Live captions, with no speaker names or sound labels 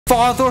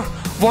Father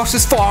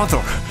versus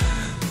father.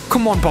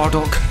 Come on,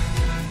 Bardock.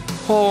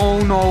 Oh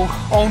no.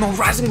 Oh no,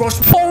 Rising Rush.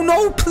 Oh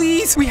no,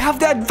 please. We have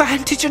the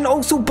advantage and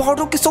also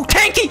Bardock is so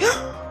tanky.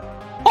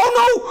 Oh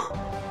no.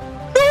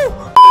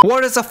 No.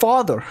 What is a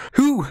father?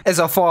 Who is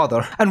a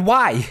father? And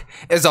why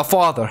is a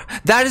father?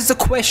 That is the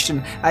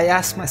question I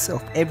ask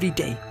myself every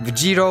day.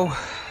 Vegito,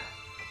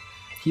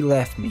 he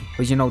left me.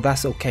 But you know,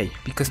 that's okay.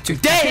 Because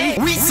today,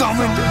 we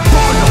summoned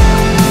Bardock.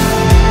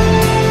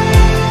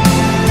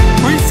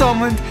 We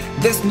summoned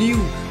this new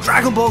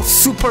Dragon Ball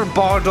Super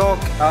Bardock.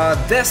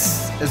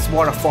 This is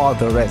what a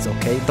father is,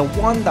 okay? The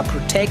one that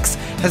protects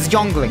his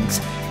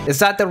younglings. Is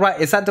that the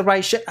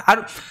right shit?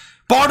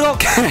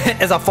 Bardock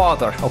is a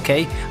father,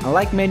 okay?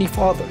 Unlike many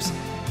fathers,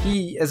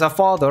 he is a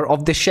father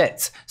of the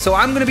shits. So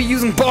I'm gonna be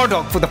using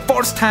Bardock for the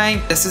first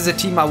time. This is a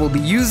team I will be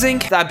using.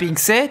 That being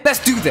said,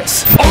 let's do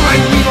this. Alright,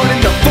 we got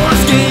in the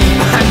first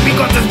game and we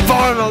got this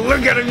Bardock.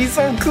 Look at him, he's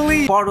so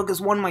clean. Bardock is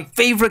one of my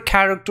favorite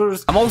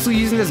characters. I'm also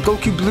using this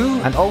Goku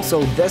Blue and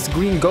also this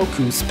green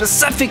Goku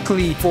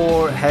specifically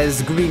for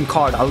his green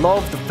card. I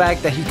love the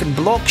fact that he can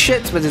block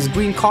shit with his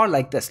green card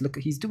like this. Look,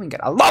 he's doing it.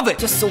 I love it.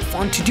 Just so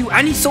fun to do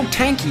and he's so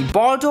tanky.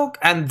 Bardock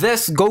and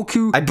this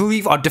Goku, I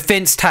believe, are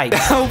defense type.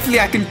 Hopefully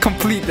I can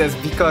complete this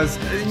because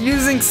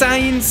using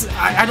science,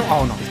 I don't.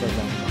 Oh no, he's got a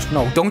rush.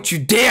 No, don't you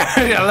dare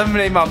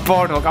eliminate my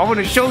Bardock. I want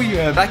to show you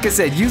him. Like I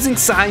said, using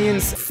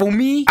science for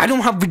me, I don't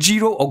have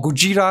Vegito or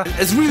Gogeta.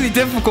 It's really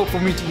difficult for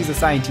me to use a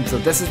science team, so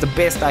this is the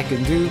best I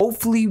can do.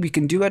 Hopefully we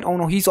can do it. Oh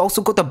no, he's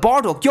also got the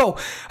Bardock. Yo,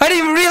 I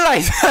didn't even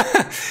realize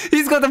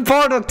he's got the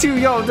Bardock too.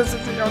 Yo, this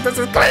is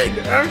clean.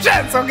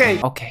 Shit,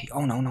 okay. Okay.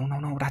 Oh no.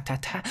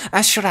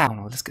 Ashra. Oh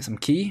no, let's get some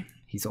key.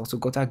 He's also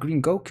got that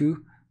green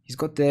Goku. He's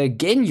got the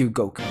Genyu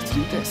Goku. Let's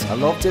do this. I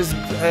love this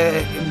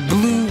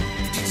blue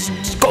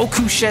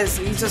Goku shit.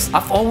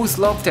 I've always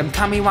loved him.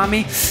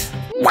 Kamiwami.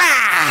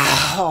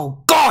 Wow!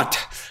 Oh God!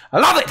 I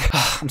love it!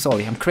 I'm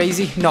sorry, I'm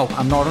crazy. No,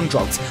 I'm not on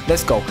drugs.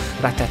 Let's go.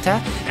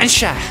 Ratata and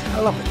Sha. I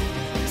love it.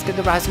 Let's get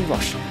the Rising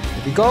Rush.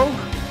 Here we go.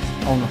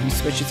 Oh no, he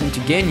switches into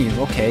Genyu.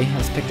 Okay,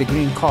 let's pick the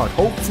green card.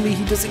 Hopefully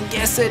he doesn't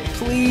guess it.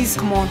 Please.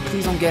 Come on,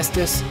 please don't guess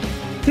this.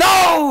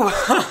 No!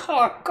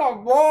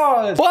 Come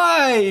on!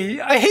 Why?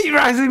 I hate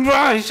Rising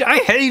Rush! I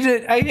hate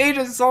it! I hate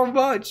it so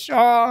much!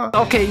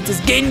 Okay, this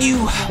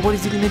Genyu. What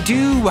is he gonna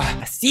do?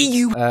 I see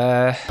you!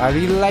 I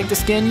really like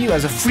this Genyu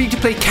as a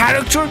free-to-play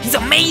character. He's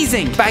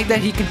amazing! The fact that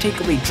he can take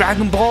away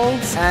Dragon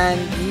Balls and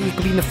he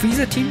could be in the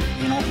Frieza team,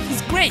 you know,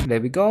 he's great. There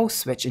we go.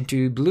 Switch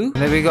into blue.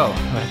 There we go.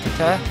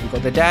 We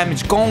got the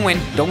damage going.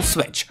 Don't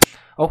switch.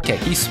 Okay,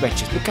 he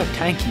switches. Look how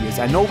tanky he is.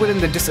 I know we're in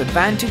the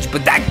disadvantage,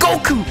 but that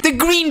Goku, the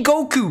green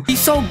Goku, he's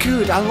so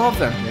good. I love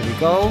him. There we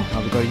go.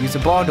 Now we gotta use a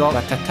Bardock.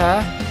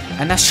 Ratata.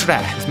 And a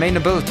Shred. His main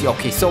ability.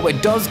 Okay, so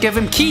it does give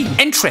him ki.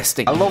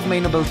 Interesting. I love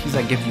main abilities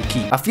that give you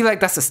ki. I feel like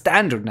that's a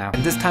standard now.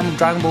 In this time of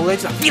Dragon Ball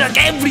Legends, I feel like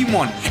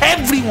everyone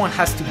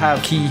has to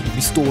have ki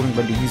restoring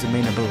when they use their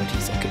main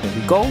abilities. Okay, there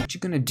we go. What you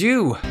gonna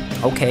do?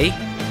 Okay.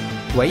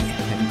 Wait.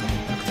 There we go.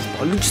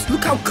 Just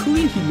look how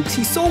clean he looks.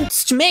 He's so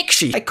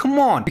smackshy. Like, come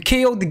on. We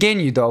KO'd the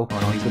Genyu though. Oh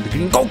no, he's got the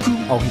green Goku.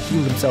 Oh, he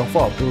healed himself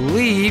up. I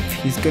believe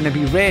he's gonna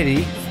be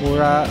ready for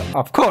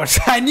of course.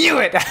 I knew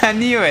it. I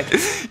knew it.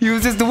 He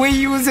was just the way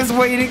he was just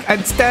waiting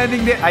and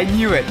standing there. I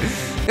knew it.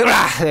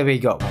 There we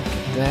go.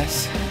 Get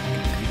this.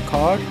 Get the green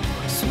card.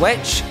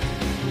 Switch.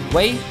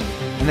 Wait.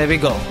 And there we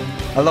go.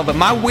 I love it.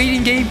 My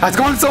waiting game has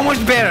gone so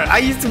much better. I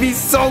used to be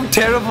so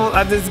terrible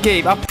at this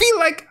game. I feel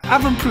like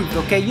I've improved,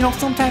 okay? You know,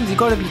 sometimes you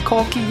gotta be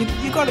cocky.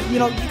 You gotta be...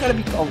 Oh, look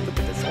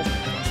at this. Oh,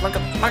 look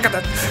at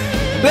that.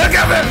 Look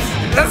at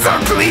this. That's so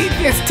clean.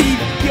 His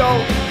teeth.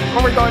 Yo.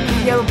 Oh my God.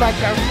 The yellow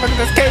background. Look at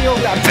this KO.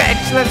 That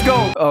bitch. Let's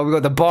go. Oh, we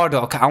got the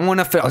Bardock. I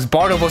wanna fit us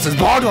Bardock versus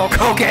Bardock.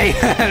 Okay.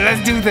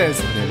 Let's do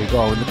this. There we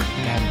go. Look at the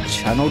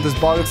damage. I know this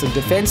Bardock's a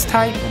defense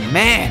type. Oh,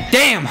 man.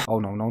 Damn. Oh,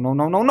 no.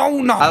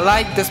 I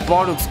like this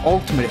Bardock's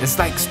ultimate. It's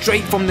like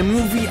straight from the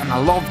movie and I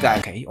love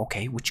that.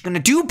 Okay. What you gonna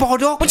do,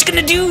 Bardock? What you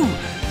gonna do?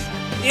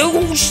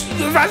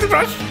 Rising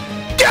Rush.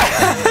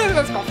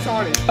 Let's go.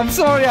 I'm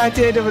sorry I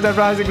did it with that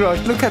Rising Rush.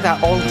 Look at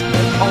that ultimate.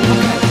 Oh,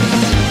 look at it.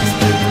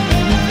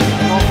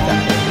 I love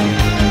that.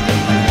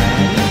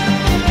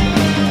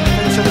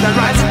 Finish up with that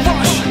Rising Rush.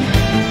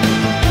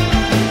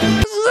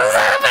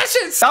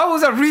 That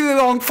was a really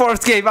long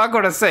first game, I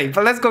gotta say.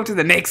 But let's go to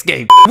the next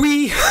game.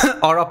 We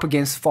are up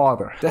against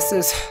Father. This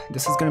is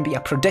gonna be a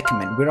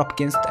predicament. We're up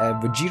against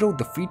Vegito,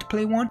 the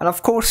free-to-play one, and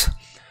of course,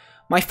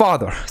 my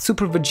father,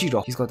 Super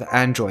Vegito. He's got the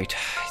Android.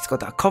 He's got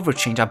that cover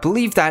change. I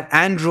believe that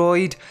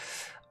Android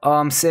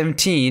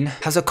 17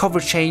 has a cover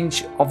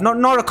change of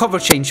not a cover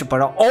change,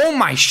 but oh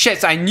my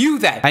shit! I knew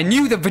that. I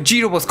knew that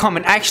Vegito was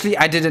coming. Actually,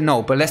 I didn't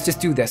know. But let's just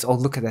do this. Oh,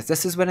 look at this.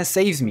 This is when it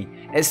saves me.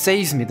 It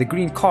saves me. The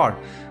green card.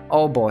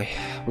 Oh boy,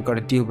 we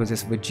gotta deal with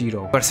this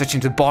Vegito. Gotta switch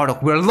into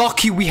Bardock. We're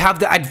lucky we have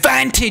the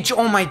advantage.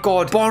 Oh my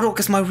God, Bardock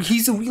is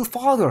he's a real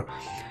father.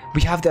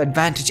 We have the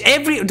advantage.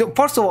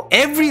 First of all,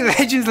 every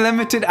Legends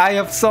Limited I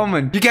have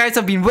summoned. You guys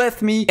have been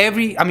with me. I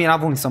mean,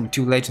 I've only summoned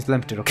 2 Legends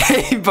Limited,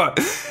 okay? But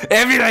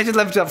every Legends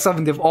Limited I've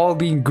summoned, they've all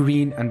been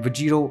green. And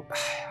Vegito,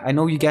 I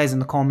know you guys in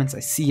the comments,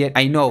 I see it.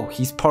 I know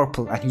he's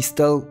purple and he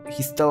still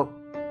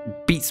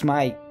beats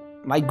my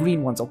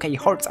green ones, okay? It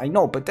hurts, I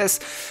know, but this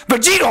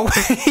Vegito,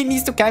 he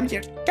needs to calm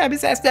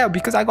his ass down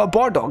because I got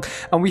Bardock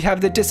and we have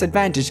the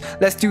disadvantage.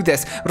 Let's do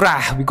this.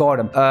 Rah, we got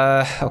him.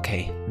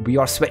 Okay, we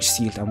are switch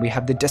sealed and we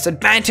have the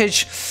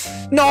disadvantage.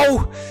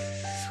 No,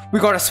 we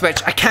gotta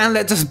switch. I can't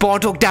let this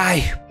Bardock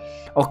die.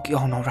 Okay,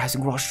 oh no,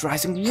 Rising Rush. I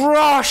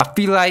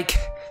feel like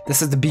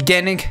this is the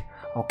beginning.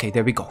 Okay,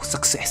 there we go.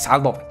 Success. I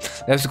love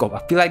it. Let's go. I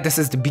feel like this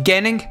is the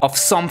beginning of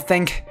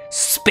something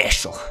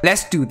special.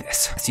 Let's do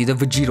this. I see the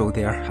Vegito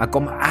there. I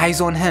got my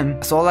eyes on him.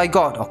 That's all I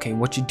got. Okay,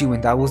 what you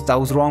doing? That was the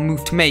wrong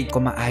move to make.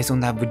 Got my eyes on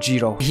that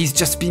Vegito. He's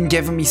just been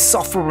giving me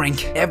suffering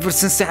ever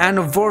since the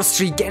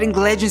anniversary. Getting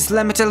Legends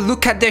Limited.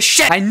 Look at this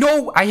shit. I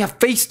know I have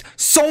faced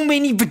so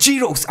many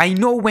Vegitos. I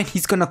know when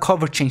he's gonna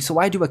cover change. So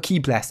I do a Ki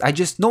Blast. I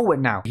just know it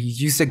now. He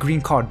used a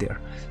green card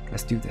there.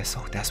 Let's do this.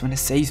 Oh, that's when it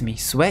saves me.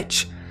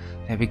 Switch.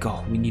 There we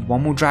go. We need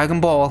one more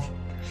Dragon Ball.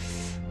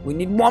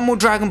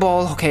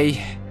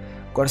 Okay.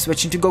 Gotta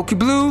switch into Goku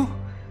Blue.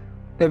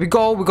 There we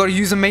go. We gotta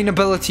use the main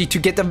ability to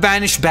get the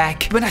Vanish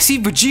back. When I see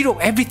Vegito,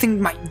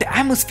 the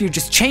atmosphere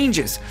just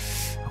changes.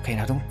 Okay,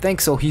 I don't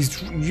think so.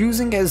 He's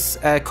using his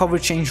cover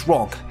change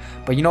wrong.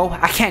 But you know,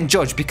 I can't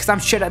judge because I'm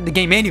shit at the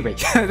game anyway.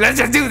 Let's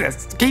just do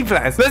this. Ki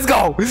Blast. Let's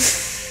go.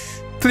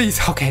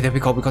 Please. Okay, there we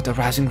go. We got the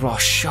Rising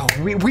Rush. Oh,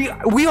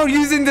 we are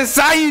using the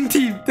Saiyan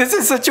team. This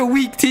is such a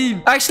weak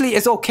team. Actually,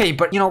 it's okay,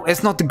 but you know,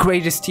 it's not the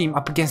greatest team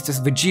up against this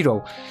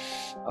Vegito.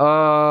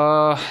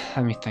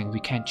 Let me think. We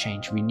can't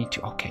change. We need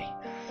to. Okay.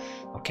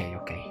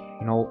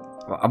 You know,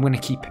 I'm gonna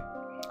keep it.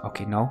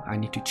 Okay, no, I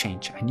need to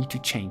change.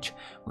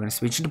 We're gonna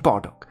switch to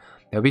Bardock.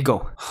 There we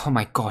go. Oh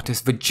my god,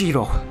 this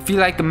Vegito. I feel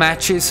like the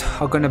matches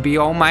are gonna be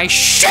all my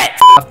shit.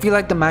 I feel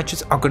like the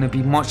matches are gonna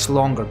be much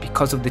longer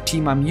because of the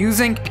team I'm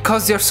using.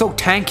 Because they're so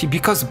tanky.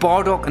 Because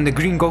Bardock and the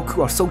Green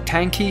Goku are so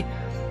tanky.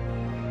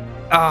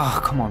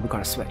 Oh, come on, we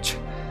gotta switch.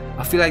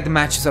 I feel like the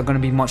matches are gonna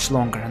be much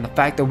longer. And the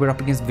fact that we're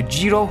up against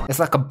Vegito, it's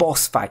like a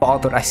boss fight.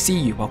 Father, I see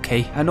you,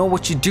 okay? I know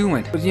what you're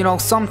doing. But you know,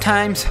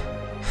 sometimes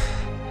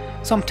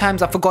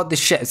I forgot the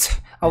shits.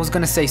 I was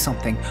gonna say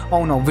something.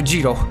 Oh no,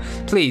 Vegito,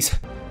 please.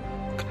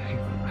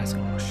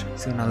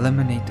 He's gonna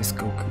eliminate this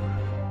Goku.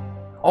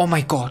 Oh my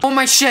god. Oh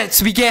my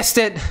shits, we guessed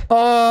it.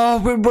 Oh,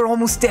 we're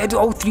almost dead.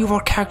 All 3 of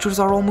our characters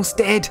are almost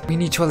dead. We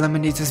need to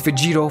eliminate this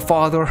Vegito,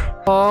 father.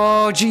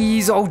 Oh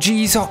jeez.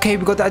 Okay,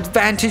 we got the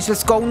advantage.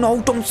 Let's go.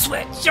 No, don't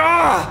switch.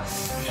 Ah!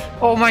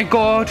 Oh my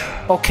god.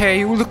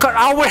 Okay, look at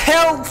our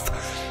health.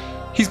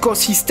 He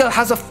still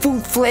has a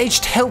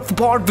full-fledged health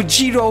bar,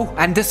 Vegito.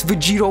 And this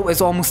Vegito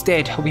is almost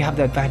dead. We have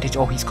the advantage.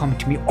 Oh, he's coming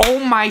to me. Oh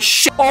my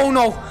shit. Oh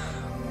no.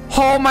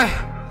 Oh my.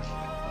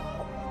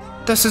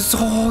 This is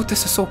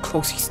so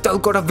close. He's still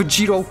got a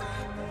Vegito.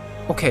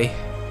 Okay.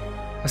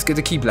 Let's get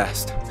the Ki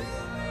Blast.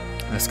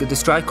 Let's get the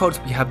strike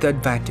cards. We have the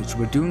advantage.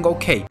 We're doing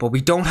okay. But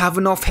we don't have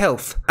enough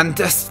health. And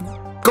this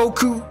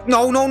Goku.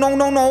 No.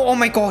 Oh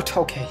my god.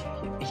 Okay.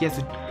 He has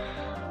a.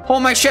 Oh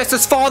my shit.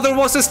 His father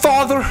was his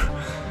father.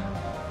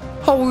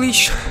 Holy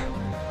sh.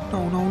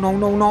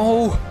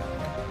 No.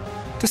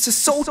 This is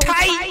so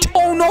tight.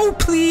 Oh no,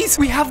 please.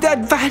 We have the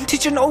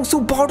advantage. And also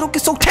Bardock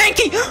is so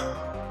tanky.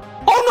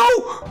 Oh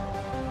no.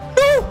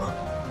 No!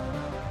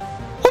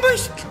 Oh my!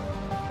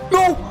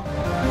 No!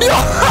 Yo!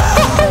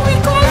 Oh my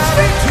god!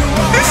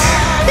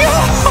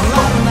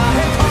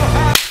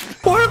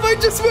 What if I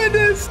just win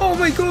this? Oh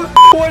my god!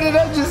 What did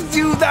I just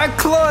do? That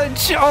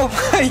clutch! Oh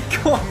my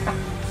god!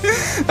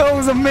 That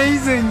was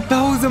amazing!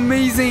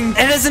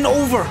 It isn't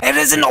over!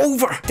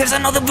 There's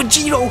another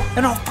Vegito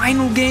in our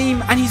final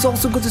game, and he's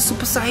also got the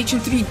Super Saiyan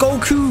 3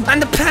 Goku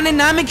and the Planet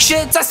Namek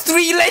shit. That's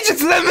 3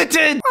 Legends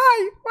Limited!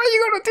 Why are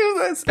you gonna do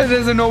this? It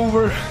isn't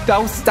over.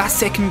 That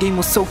second game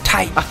was so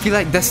tight. I feel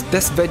like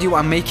this video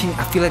I'm making,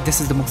 I feel like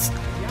this is the most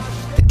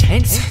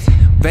intense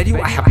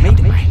video I have made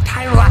in my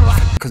entire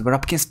life. Because we're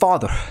up against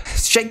father.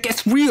 Shit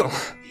gets real.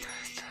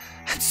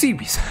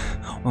 Serious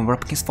when we're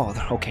up against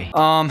father. Okay.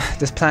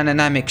 This Planet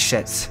Namek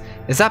shits.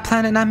 Is that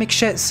Planet Namek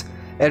shits?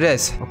 It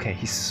is. Okay,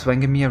 he's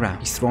swinging me around.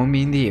 He's throwing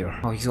me in the air.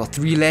 Oh, he's got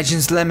 3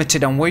 Legends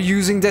Limited and we're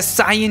using this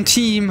Saiyan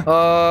team.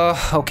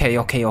 Okay.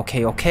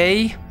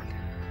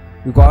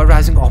 We got a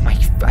Rising. Oh my,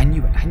 I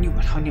knew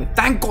it.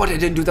 Thank god I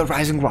didn't do the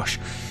Rising Rush.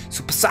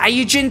 Super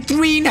Saiyan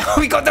 3. Now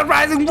we got the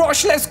Rising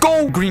Rush. Let's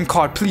go. Green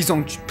card. Please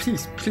don't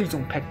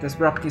pick this.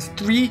 We're up against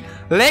 3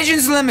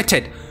 Legends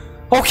Limited.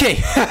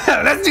 Okay,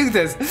 let's do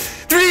this.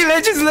 3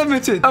 Legends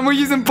Limited. And we're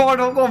using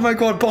Bardock. Oh my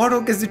god,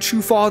 Bardock is the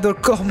true father.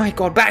 Oh my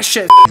god, bad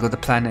shit. We got the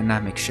Planet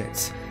Namek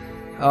shits.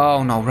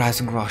 Oh no,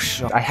 Rising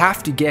Rush. I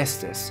have to guess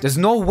this. There's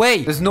no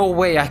way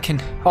I can.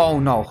 Oh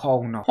no.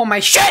 Oh my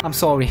shit. I'm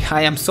sorry.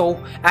 I am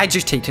so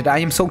agitated. I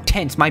am so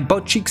tense. My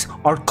butt cheeks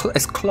are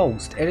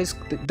closed. It is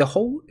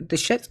the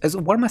shit is,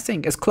 what am I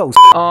saying? It's closed.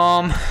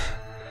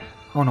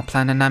 Oh no,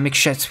 plan dynamic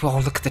shit. Oh,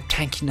 look at the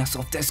tankiness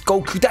of this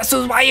Goku. That's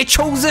why I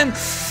chose him.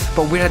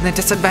 But we're at a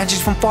disadvantage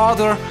from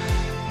father.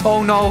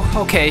 Oh no.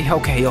 Okay.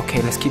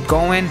 Let's keep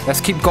going.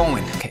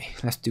 Okay,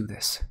 let's do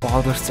this.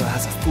 Father still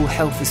has a full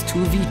health. It's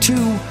 2v2.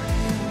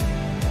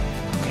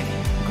 Okay,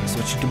 we're gonna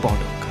switch it to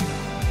Bardock.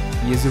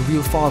 He is a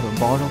real father.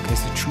 Bardock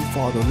is a true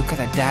father. Look at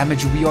the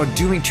damage we are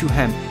doing to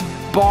him.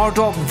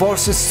 Bardock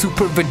versus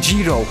Super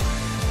Vegito.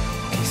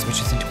 Okay,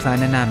 switches into plan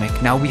dynamic.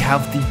 Now we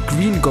have the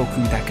green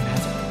Goku that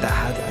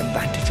had the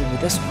advantage over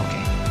this one.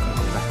 Okay, gotta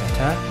go back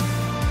attack.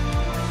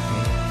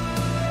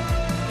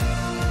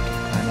 Okay,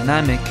 plan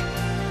dynamic.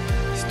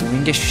 He's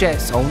doing his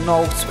shit. Oh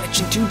no,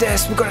 switching to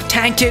this. We gotta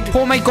tank it.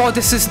 Oh my god,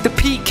 this is the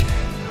peak.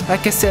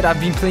 Like I said, I've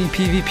been playing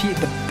PvP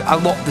a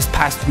lot this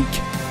past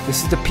week.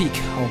 This is the peak.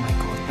 Oh my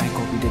god, thank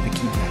god we did the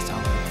key blast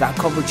out. If that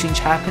cover change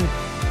happened,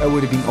 it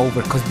would have been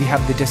over because we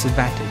have the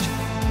disadvantage.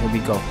 There we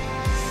go.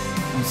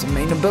 Use the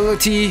main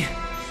ability.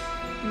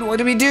 What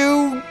do we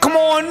do? Come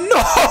on! No!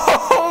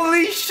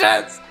 Holy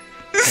shit!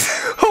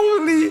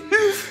 Holy!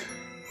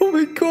 Oh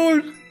my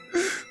god!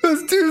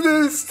 Let's do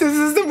this! This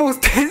is the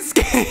most tense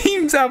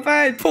games I've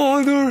had,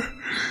 father!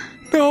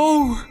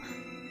 No!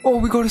 Oh,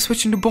 we gotta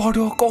switch into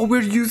Bardock. Oh,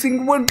 we're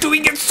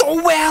doing it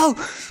so well!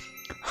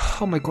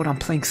 Oh my god, I'm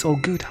playing so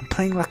good. I'm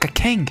playing like a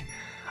king.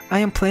 I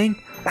am playing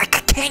like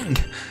a king!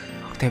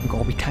 Oh, there we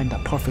go, we timed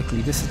that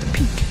perfectly. This is the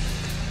peak.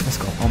 Let's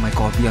go. Oh my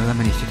god, we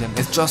eliminated him.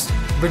 It's just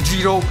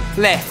Vegito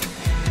left.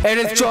 It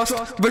is just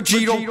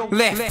Vegito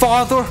left.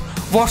 Father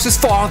versus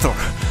father.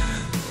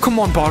 Come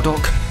on,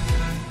 Bardock.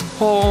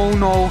 Oh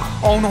no.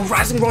 Oh no,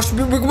 Rising Rush.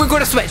 We're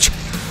gonna switch.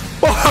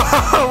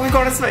 Oh, we're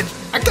gonna switch.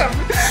 I can't.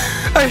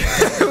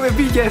 Let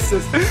me guess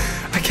this.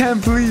 I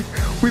can't believe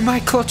we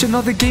might clutch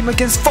another game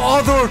against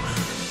father.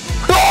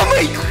 Oh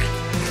my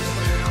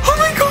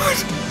god.